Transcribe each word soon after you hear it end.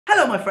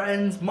Hello my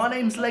friends, my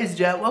name's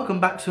LaZeR. Welcome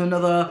back to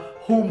another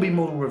Hornby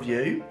model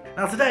review.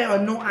 Now today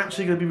I'm not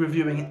actually going to be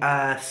reviewing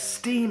a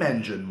steam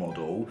engine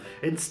model.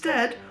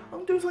 Instead,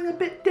 I'm doing something a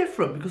bit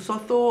different because I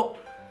thought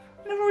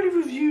I've never really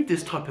reviewed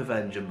this type of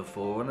engine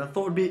before, and I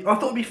thought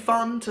it'd be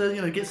fun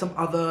to get some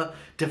other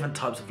different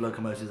types of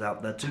locomotives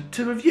out there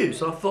to review.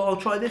 So I thought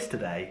I'll try this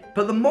today.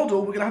 But the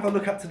model we're going to have a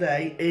look at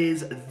today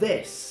is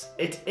this.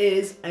 It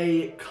is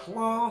a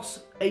Class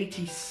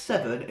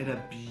 87 in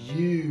a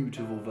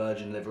beautiful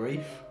Virgin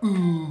livery.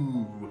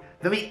 Ooh,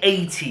 very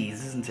 80s,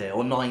 isn't it?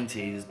 Or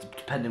 90s,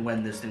 depending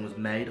when this thing was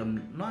made.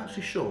 I'm not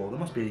actually sure. There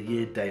must be a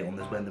year date on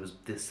this when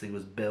this thing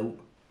was built.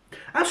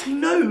 Actually,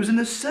 no, it was in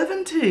the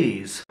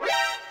 70s.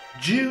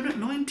 June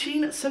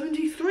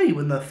 1973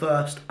 when the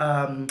first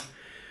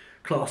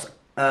Class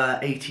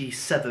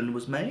 87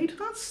 was made.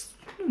 That's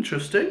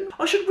interesting.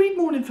 I should read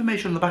more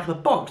information on the back of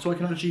the box so I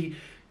can actually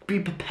be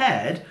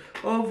prepared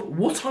of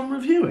what I'm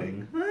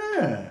reviewing.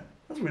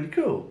 That's really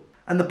cool.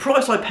 And the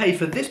price I paid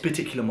for this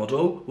particular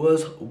model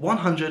was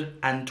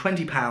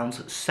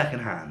 £120 second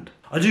hand.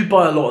 I do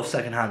buy a lot of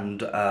second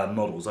hand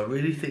models. I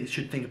really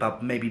should think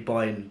about maybe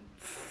buying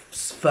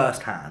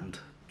first hand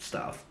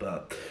stuff,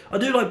 but I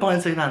do like buying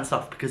second hand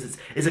stuff because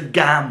it's a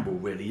gamble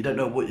really. You don't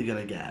know what you're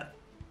gonna get.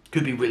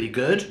 Could be really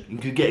good, you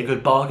could get a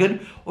good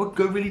bargain, or it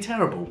could go really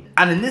terrible.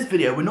 And in this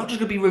video, we're not just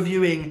gonna be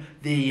reviewing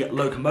the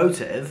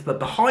locomotive, but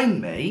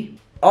behind me,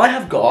 I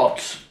have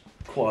got,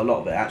 quite a lot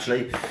of it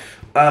actually,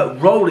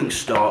 rolling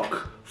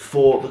stock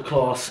for the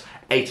Class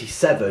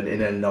 87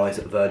 in a nice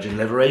Virgin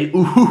livery.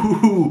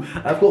 Ooh,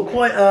 I've got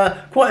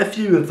quite a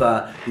few of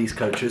these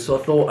coaches, so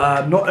I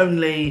thought not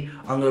only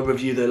I'm going to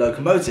review the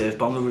locomotive,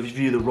 but I'm going to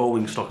review the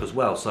rolling stock as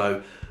well,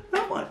 so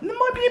that might be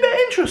a bit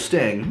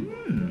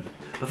interesting.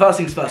 But first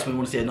things first, we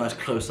want to see a nice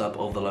close-up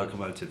of the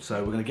locomotive, so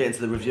we're going to get into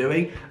the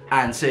reviewing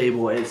and see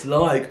what it's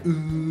like.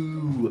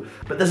 Ooh,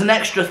 but there's an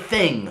extra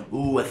thing.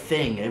 Ooh, a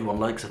thing. Everyone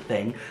likes a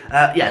thing.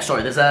 Yeah,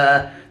 sorry, there's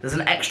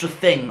an extra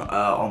thing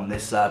on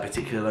this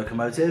particular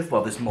locomotive,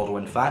 well, this model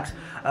in fact,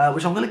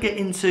 which I'm going to get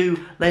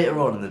into later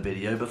on in the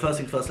video. But first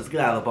things first, let's get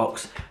out of the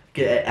box,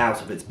 get it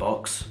out of its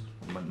box,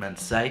 I meant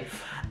to say,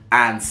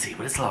 and see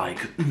what it's like.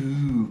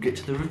 Ooh, get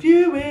to the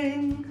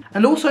reviewing.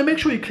 And also make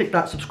sure you click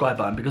that subscribe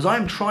button because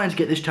I'm trying to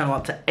get this channel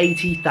up to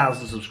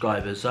 80,000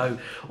 subscribers. So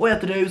all you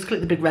have to do is click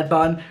the big red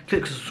button,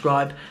 click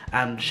subscribe,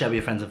 and share with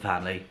your friends and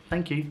family.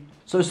 Thank you.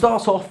 So it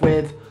starts off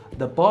with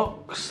the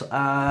box.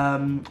 I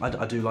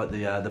do like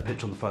the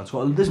picture on the front.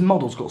 This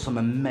model's got some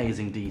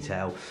amazing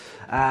detail.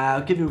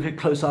 I'll give you a quick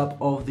close-up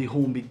of the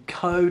Hornby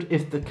code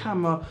if the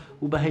camera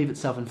will behave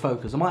itself in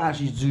focus. I might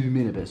actually zoom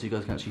in a bit so you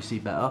guys can actually see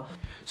better.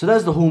 So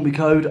there's the Hornby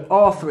code,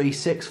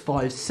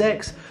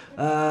 R3656,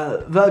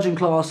 Virgin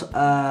Class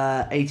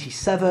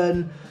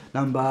 87,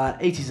 number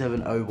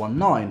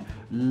 87019.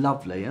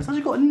 Lovely. It's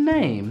actually got a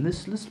name.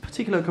 This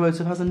particular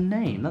locomotive has a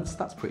name.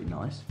 That's pretty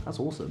nice. That's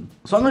awesome.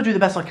 So I'm going to do the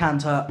best I can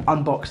to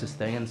unbox this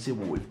thing and see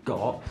what we've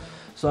got.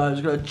 So I'm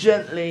just going to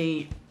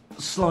gently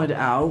slide it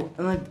out,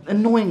 and then,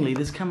 annoyingly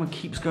this camera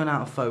keeps going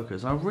out of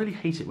focus. I really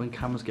hate it when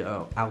cameras get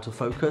out of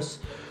focus.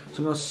 So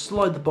I'm going to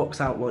slide the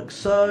box out like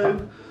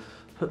so,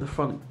 put the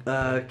front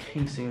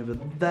casing over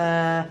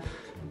there,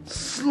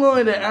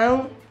 slide it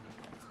out.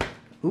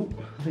 Ooh,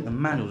 I think the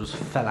manual just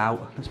fell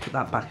out. Let's put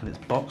that back in its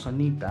box. I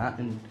need that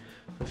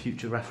for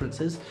future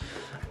references.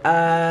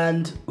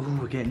 And ooh,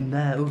 we're getting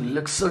there. Ooh, it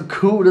looks so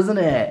cool, doesn't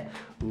it?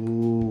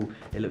 Ooh,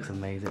 it looks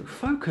amazing.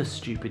 Focus,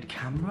 stupid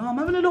camera. I'm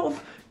having a lot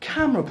of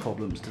camera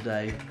problems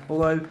today.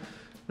 Although,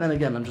 then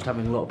again, I'm just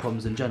having a lot of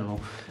problems in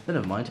general. But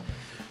never mind.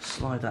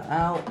 Slide that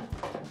out.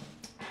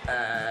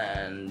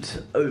 And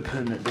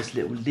open this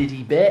little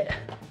liddy bit.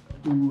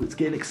 Ooh, it's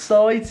getting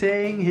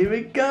exciting. Here we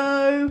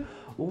go.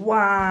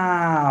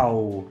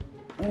 Wow.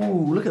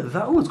 Ooh, look at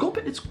that. Oh,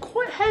 it's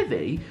quite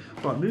heavy.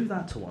 Right, move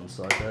that to one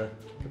side, the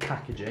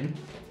packaging.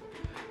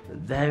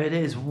 There it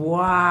is.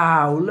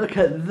 Wow, look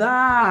at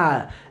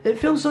that. It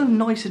feels so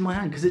nice in my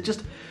hand because it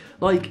just,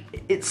 like,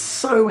 it's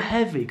so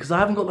heavy because I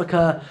haven't got like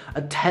a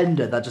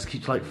tender that just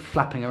keeps like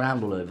flapping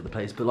around all over the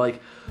place. But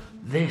like,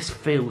 this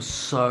feels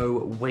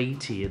so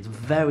weighty. It's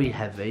very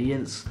heavy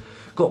and it's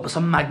got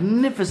some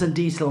magnificent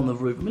detail on the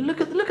roof. I mean,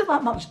 look at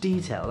that much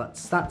detail.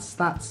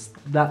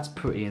 That's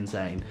pretty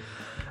insane.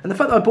 And the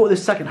fact that I bought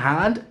this second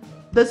hand,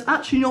 there's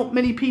actually not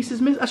many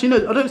pieces missing. Actually,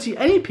 no, I don't see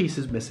any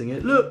pieces missing.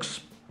 It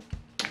looks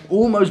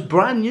almost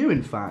brand new,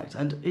 in fact.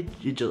 And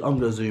I'm going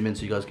to zoom in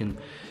so you guys can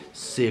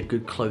see a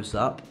good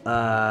close-up.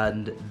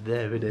 And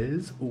there it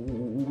is.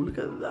 Ooh, look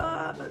at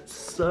that. That's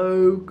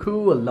so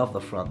cool. I love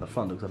the front. The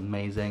front looks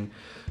amazing.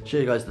 Show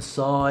you guys the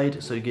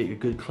side so you get your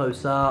good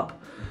close-up.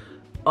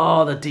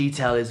 Oh, the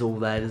detail is all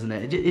there, isn't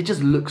it? It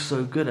just looks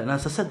so good. And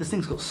as I said, this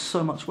thing's got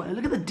so much weight.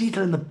 Look at the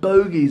detail in the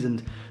bogies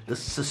and the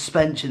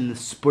suspension, the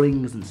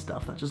springs and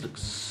stuff. That just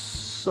looks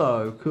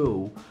so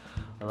cool.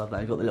 I love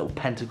that. You've got the little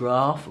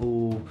pantograph.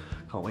 Oh,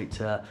 can't wait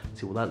to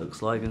see what that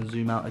looks like. And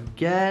zoom out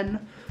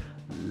again.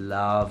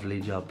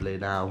 Lovely jubbly.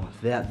 Now,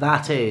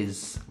 that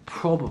is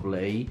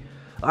probably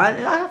I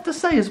have to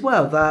say as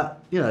well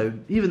that, you know,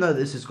 even though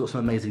this has got some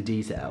amazing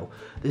detail,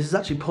 this is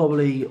actually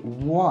probably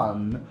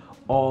one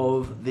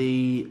of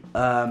the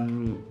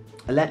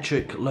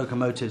electric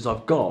locomotives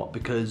I've got,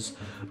 because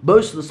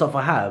most of the stuff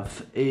I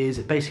have is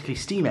basically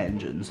steam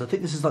engines. I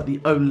think this is like the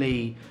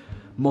only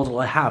model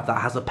I have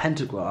that has a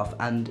pantograph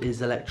and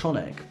is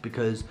electronic,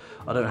 because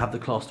I don't have the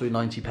Class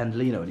 390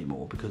 Pendolino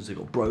anymore because it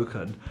got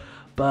broken.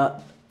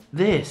 But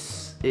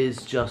this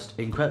is just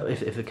incredible.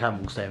 If the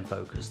camera will stay in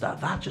focus,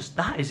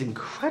 that is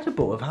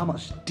incredible of how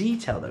much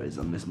detail there is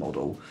on this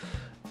model.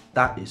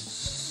 That is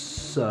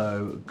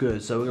so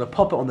good. So we're going to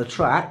pop it on the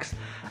tracks,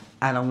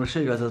 and I'm going to show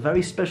you guys a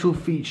very special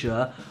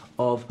feature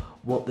of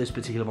what this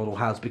particular model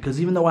has, because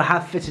even though I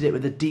have fitted it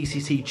with a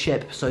DCC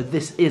chip, so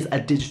this is a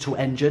digital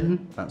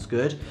engine, that's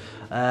good,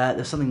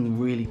 there's something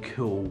really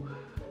cool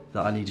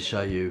that I need to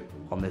show you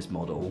on this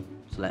model.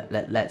 So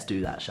let's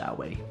do that, shall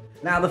we?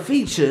 Now, the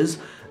features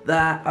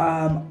that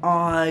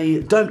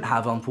I don't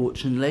have,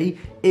 unfortunately,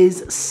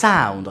 is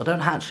sound. I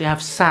don't actually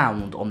have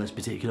sound on this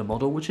particular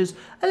model, which is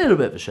a little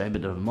bit of a shame,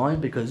 but never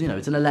mind, because, you know,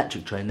 it's an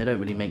electric train, they don't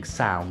really make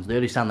sounds. The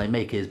only sound they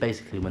make is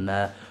basically when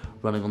they're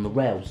running on the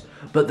rails.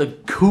 But the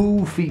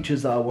cool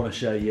features that I want to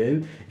show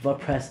you, if I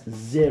press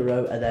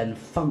 0 and then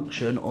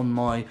function on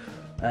my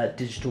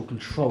digital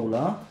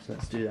controller, so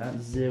let's do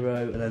that,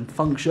 0 and then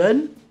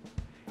function,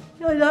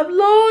 I have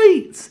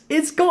lights.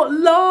 It's got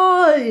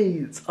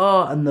lights.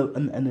 Oh,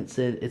 and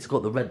it's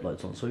got the red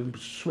lights on. So we can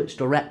switch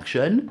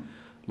direction.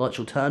 Lights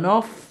will turn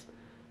off,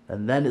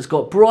 and then it's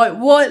got bright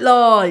white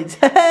lights.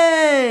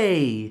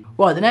 Hey!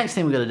 Right, the next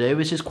thing we're going to do,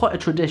 which is quite a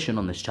tradition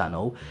on this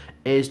channel,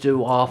 is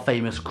do our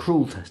famous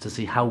crawl test to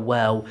see how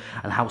well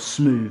and how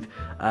smooth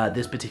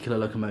this particular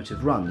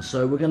locomotive runs.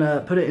 So we're going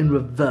to put it in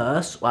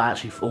reverse, or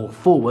actually or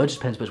forward,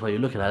 depends which way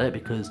you're looking at it,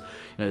 because,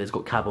 you know, it's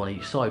got cab on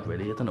each side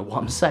really. I don't know what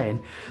I'm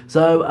saying.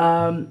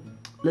 So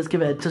let's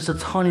give it just a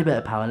tiny bit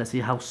of power and let's see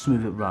how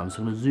smooth it runs. So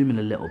I'm going to zoom in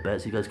a little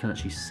bit so you guys can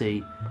actually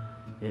see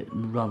it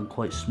run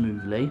quite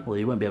smoothly. Well,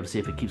 you won't be able to see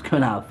if it keeps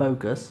going out of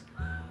focus.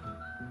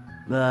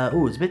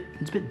 Oh, it's a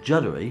bit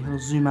juddery. I'll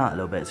zoom out a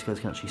little bit so you guys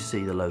can actually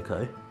see the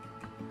loco.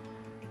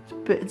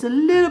 It's a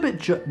little bit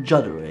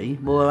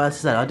juddery. Well, as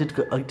I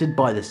said, I did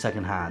buy this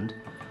second hand.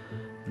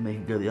 Make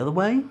it go the other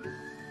way.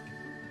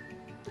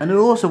 And I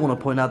also want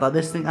to point out that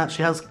this thing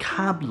actually has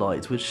cab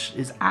lights, which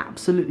is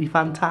absolutely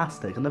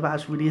fantastic. I've never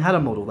actually really had a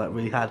model that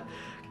really had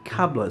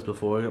cab lights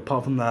before,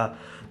 apart from the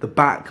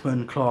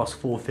Bachmann Class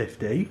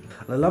 450.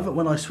 And I love it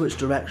when I switch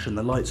direction,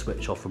 the lights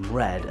switch off from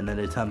red and then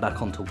they turn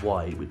back onto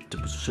white,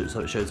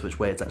 so it shows which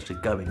way it's actually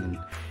going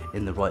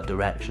in the right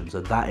direction.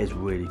 So that is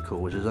really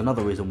cool, which is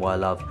another reason why I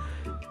love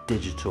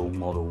digital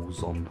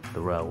models on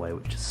the railway,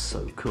 which is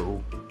so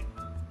cool.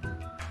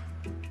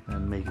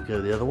 And make it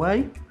go the other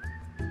way.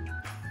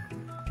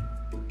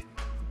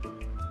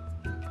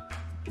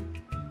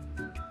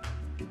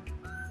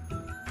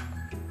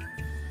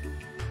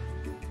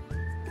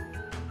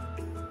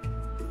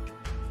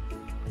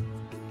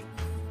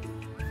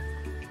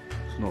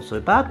 Not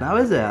so bad now,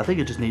 is it? I think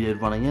it just needed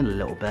running in a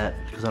little bit,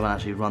 because I haven't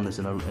actually run this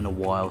in a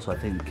while, so I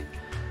think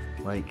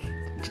like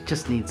it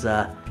just needs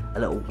a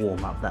little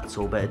warm up, that's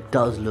all. But it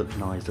does look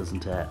nice,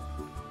 doesn't it?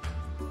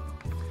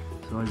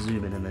 So I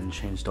zoom in and then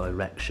change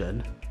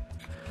direction.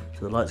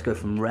 So the lights go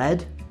from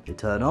red, they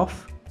turn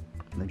off,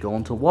 and they go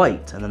on to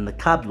white, and then the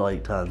cab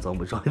light turns on,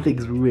 which I think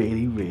is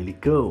really, really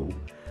cool.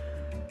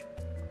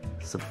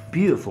 It's a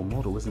beautiful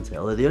model, isn't it?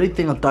 Although the only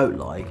thing I don't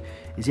like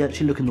is you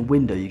actually look in the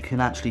window, you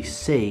can actually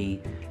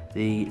see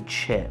the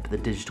chip, the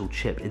digital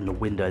chip in the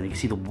window, and you can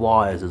see the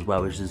wires as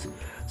well, which is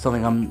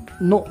something I'm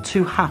not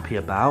too happy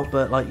about,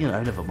 but like, you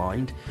know, never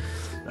mind.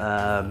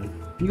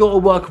 You got to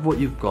work with what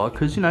you've got,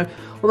 because, you know,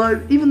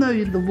 although even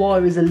though the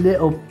wire is a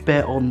little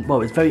bit on,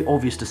 well, it's very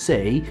obvious to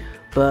see,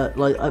 but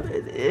like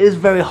it is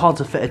very hard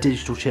to fit a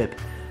digital chip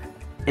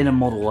in a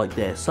model like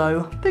this,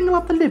 so I think I'll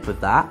have to live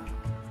with that.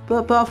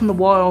 But apart from the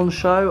wire on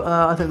show,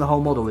 I think the whole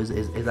model is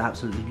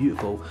absolutely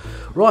beautiful.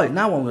 Right,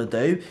 now what I'm going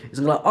to do is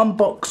I'm going to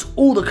unbox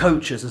all the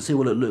coaches and see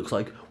what it looks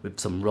like with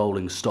some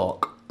rolling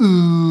stock.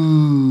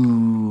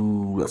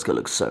 Ooh, that's going to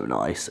look so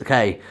nice.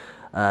 Okay,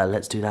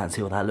 let's do that and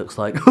see what that looks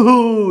like.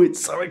 Ooh,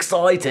 it's so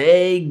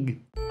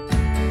exciting!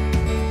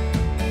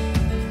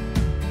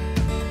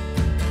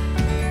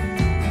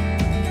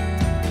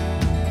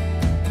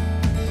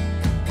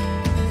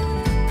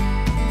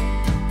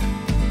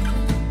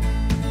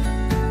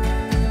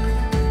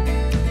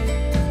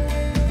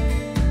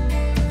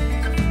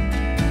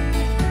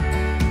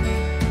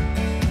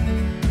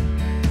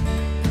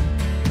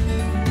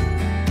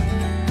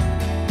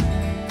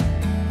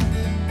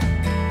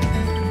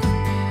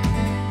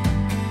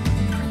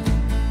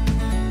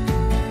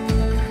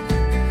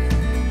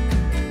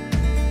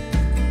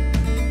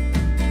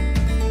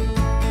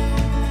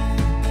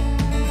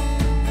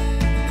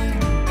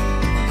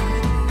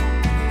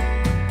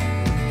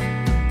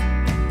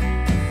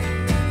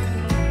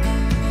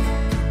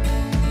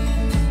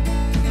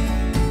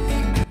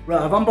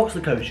 Right, I've unboxed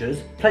the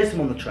coaches, placed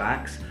them on the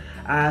tracks,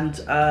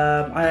 and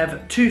I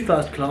have 2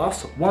 first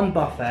class, 1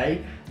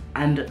 buffet,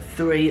 and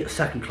 3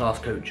 second class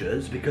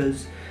coaches,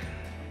 because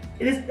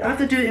I have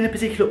to do it in a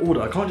particular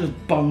order. I can't just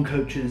bung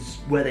coaches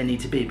where they need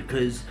to be,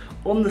 because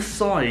on the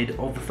side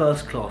of the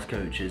first class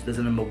coaches there's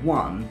a number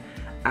 1,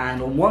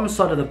 and on one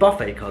side of the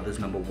buffet card there's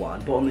number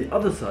 1, but on the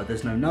other side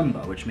there's no number,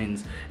 which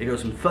means it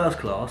goes from first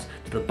class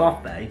to the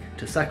buffet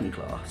to second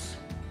class.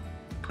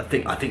 I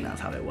think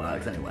that's how it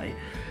works anyway.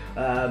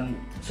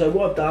 So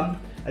what I've done,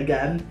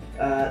 again,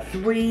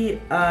 3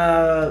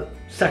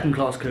 second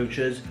class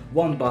coaches,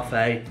 1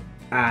 buffet,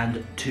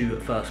 and 2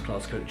 first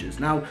class coaches.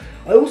 Now,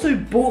 I also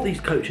bought these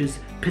coaches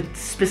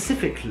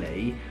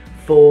specifically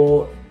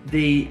for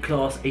the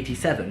class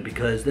 87,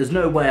 because there's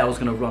no way I was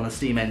going to run a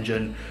steam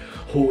engine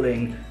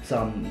hauling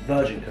some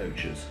virgin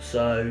coaches.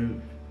 So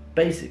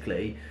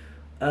basically,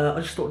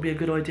 I just thought it'd be a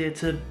good idea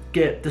to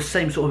get the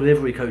same sort of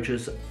livery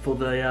coaches for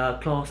the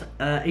class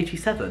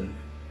 87.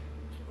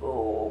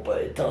 Oh, but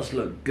it does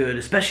look good,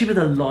 especially with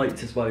the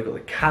lights as well. You've got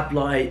the cab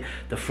light,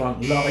 the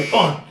front light.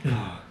 Oh,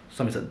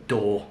 something's at the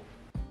door.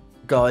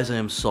 Guys, I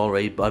am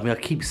sorry, but I mean, I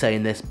keep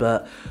saying this,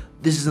 but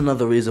this is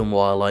another reason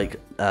why I like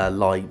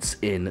lights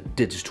in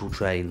digital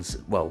trains,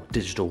 well,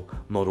 digital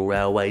model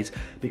railways,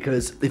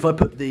 because if I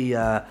put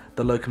the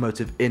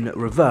locomotive in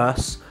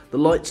reverse, the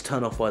lights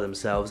turn off by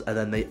themselves, and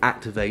then they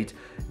activate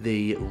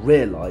the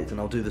rear light, and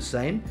I'll do the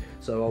same.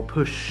 So I'll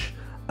push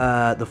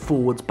the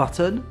forwards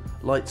button,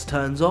 lights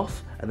turns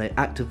off, and they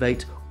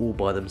activate all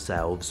by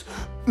themselves.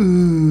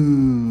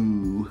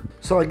 Ooh.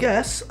 So I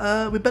guess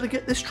we better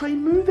get this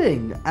train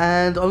moving,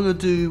 and I'm going to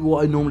do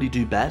what I normally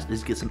do best,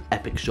 is get some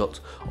epic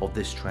shots of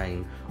this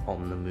train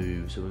on the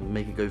move. So we're going to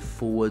make it go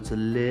forwards a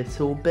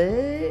little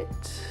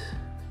bit,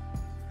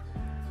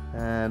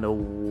 and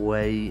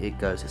away it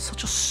goes. It's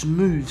such a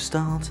smooth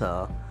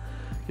starter.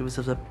 Give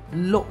ourselves a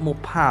lot more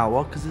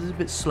power, because this is a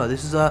bit slow.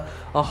 This is a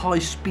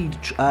high-speed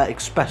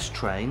express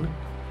train.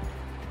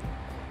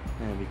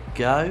 There we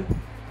go.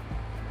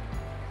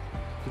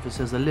 Give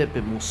ourselves a little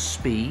bit more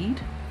speed.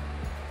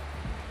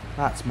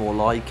 That's more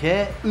like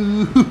it.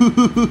 Ooh.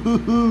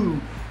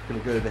 Gonna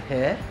go over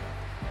here.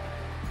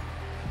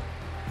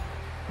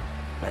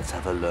 Let's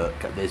have a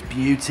look at this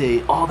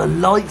beauty. Oh, the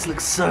lights look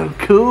so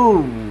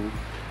cool.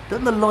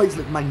 Don't the lights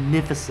look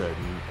magnificent?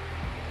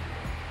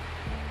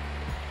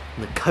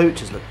 And the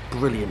coaches look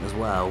brilliant as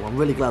well. I'm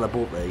really glad I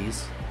bought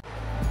these.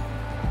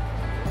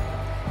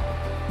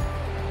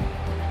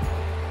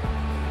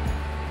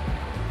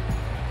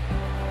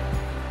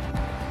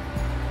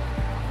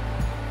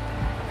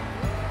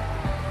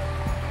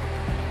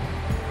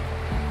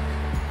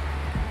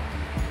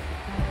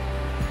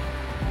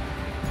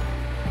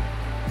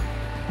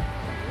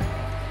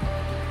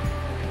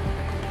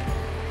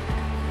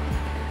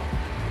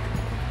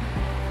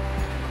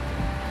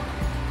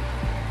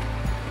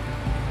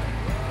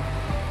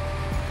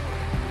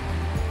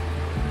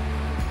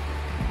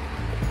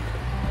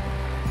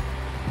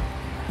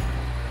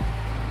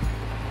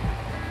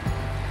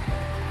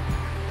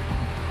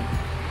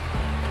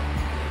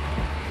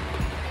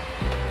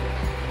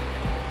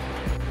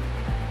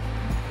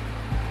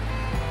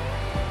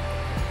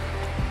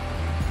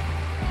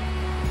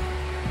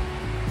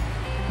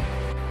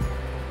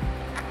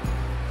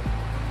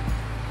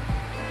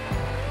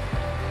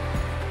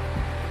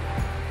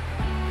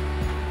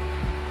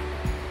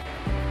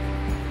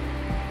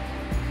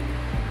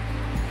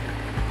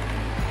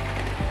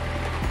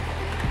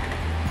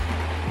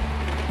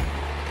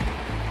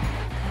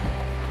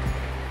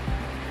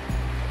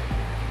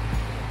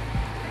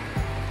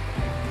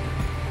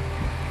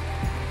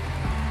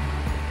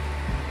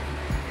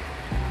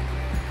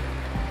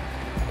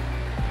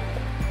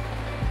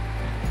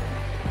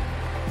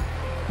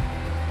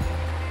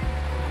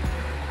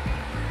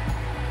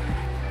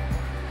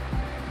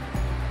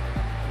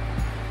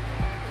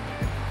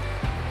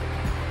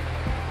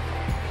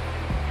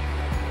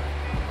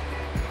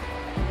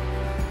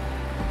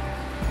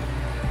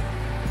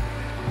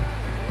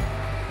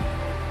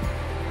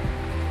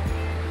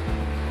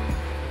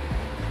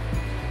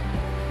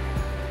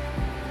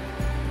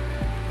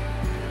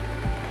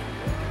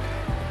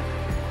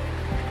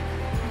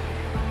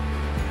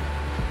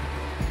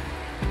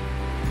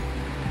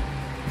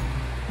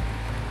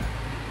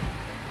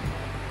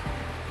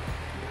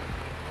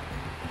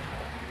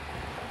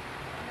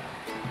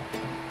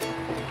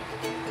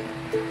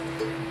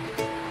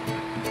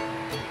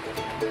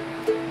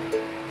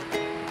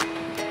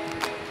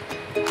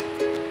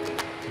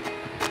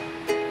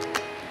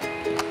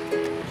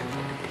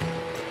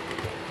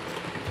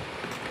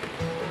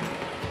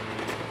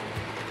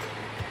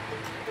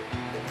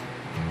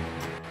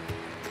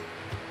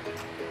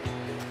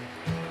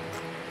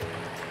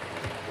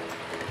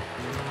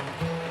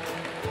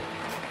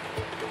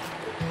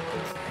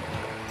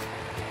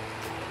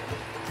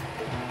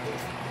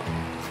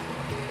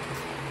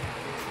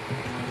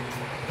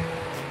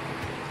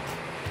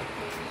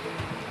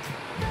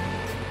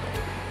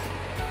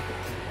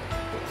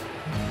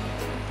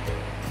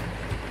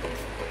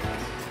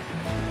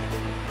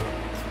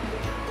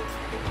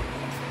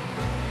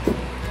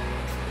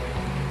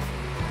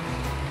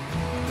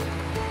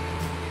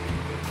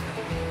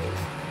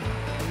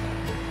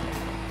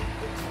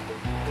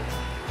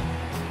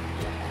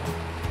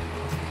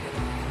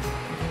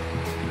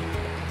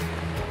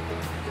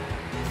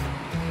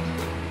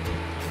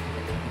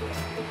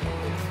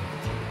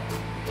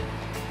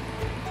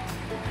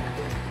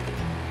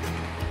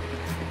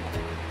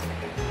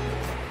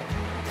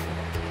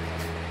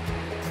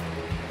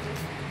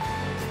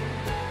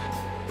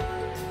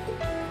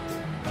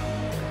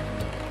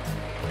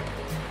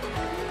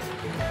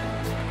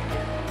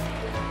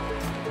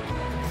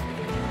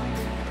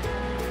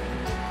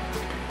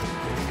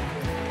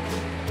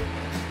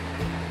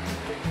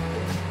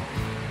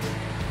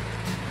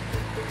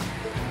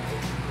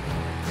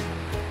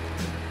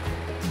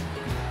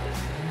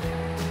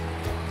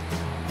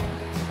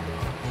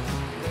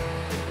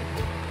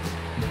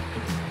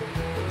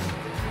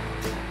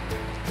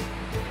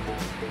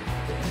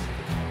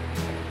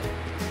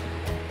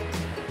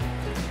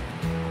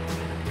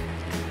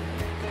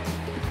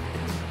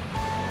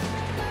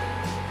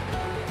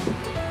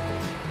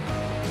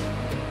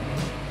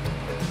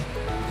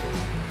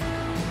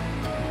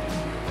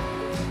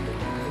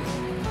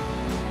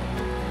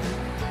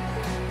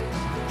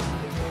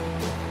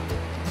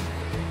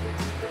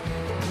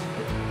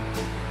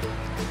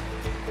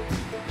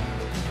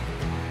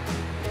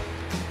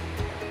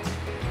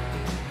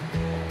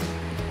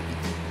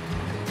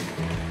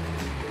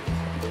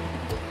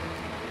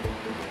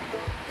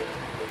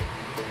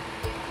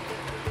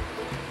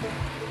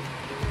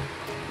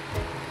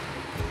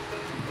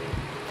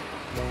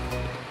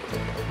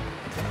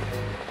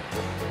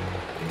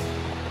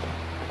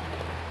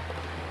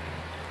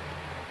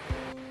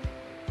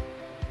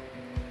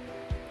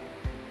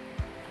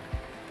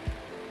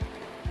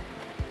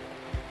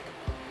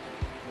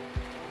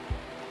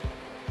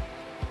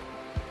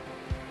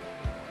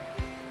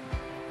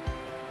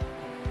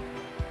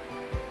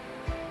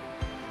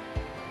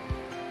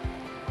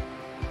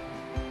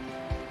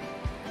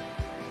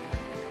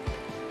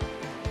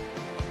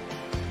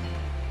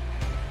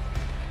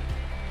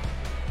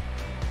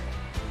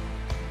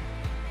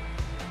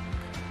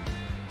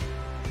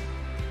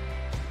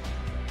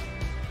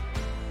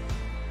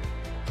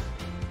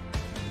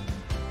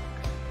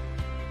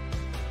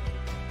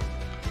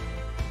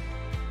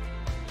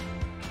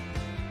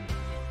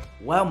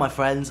 Well, my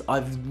friends,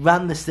 I've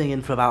ran this thing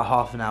in for about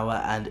half an hour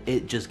and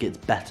it just gets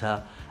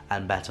better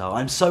and better.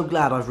 I'm so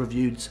glad I've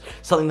reviewed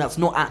something that's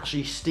not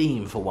actually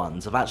Steam for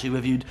once. I've actually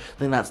reviewed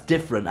something that's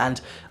different, and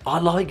I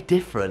like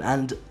different,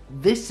 and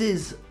this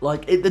is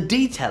like the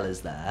detail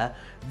is there.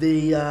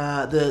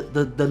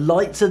 The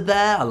lights are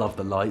there. I love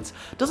the lights.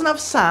 Doesn't have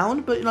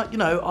sound, but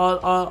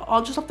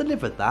I'll just have to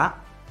live with that.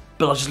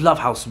 But I just love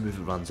how smooth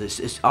it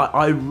runs.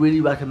 I really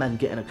recommend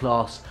getting a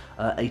Class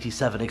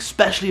 87,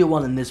 especially a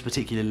one in this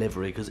particular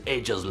livery, because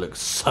it just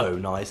looks so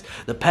nice.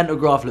 The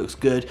pantograph looks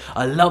good.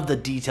 I love the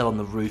detail on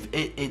the roof.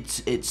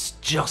 It's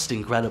just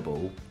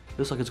incredible.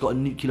 Looks like it's got a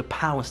nuclear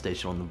power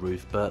station on the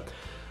roof, but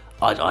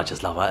I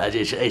just love it.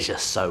 It's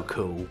just so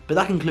cool. But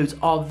that concludes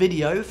our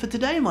video for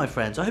today, my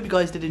friends. I hope you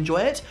guys did enjoy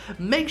it.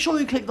 Make sure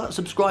you click that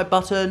subscribe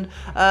button.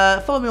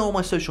 Follow me on all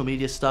my social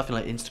media stuff,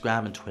 like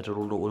Instagram and Twitter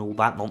and all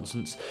that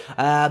nonsense.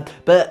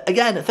 But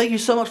again, thank you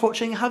so much for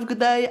watching. Have a good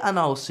day, and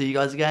I'll see you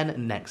guys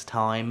again next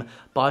time.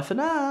 Bye for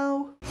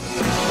now.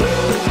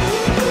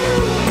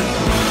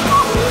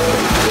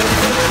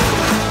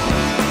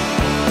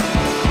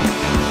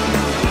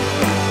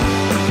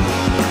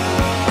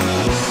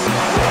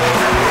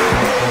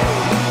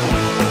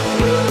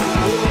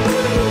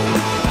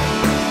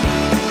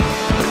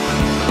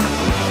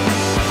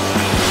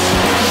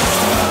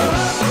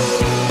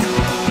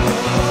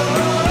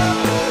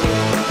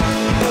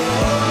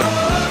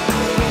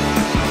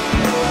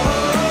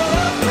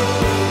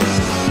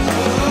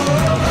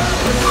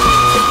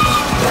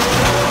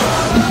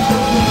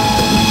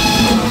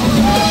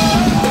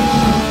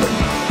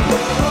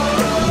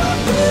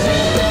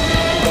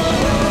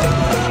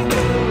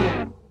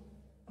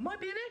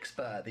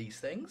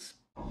 These things.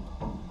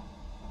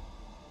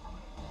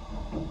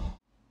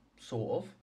 Sort of.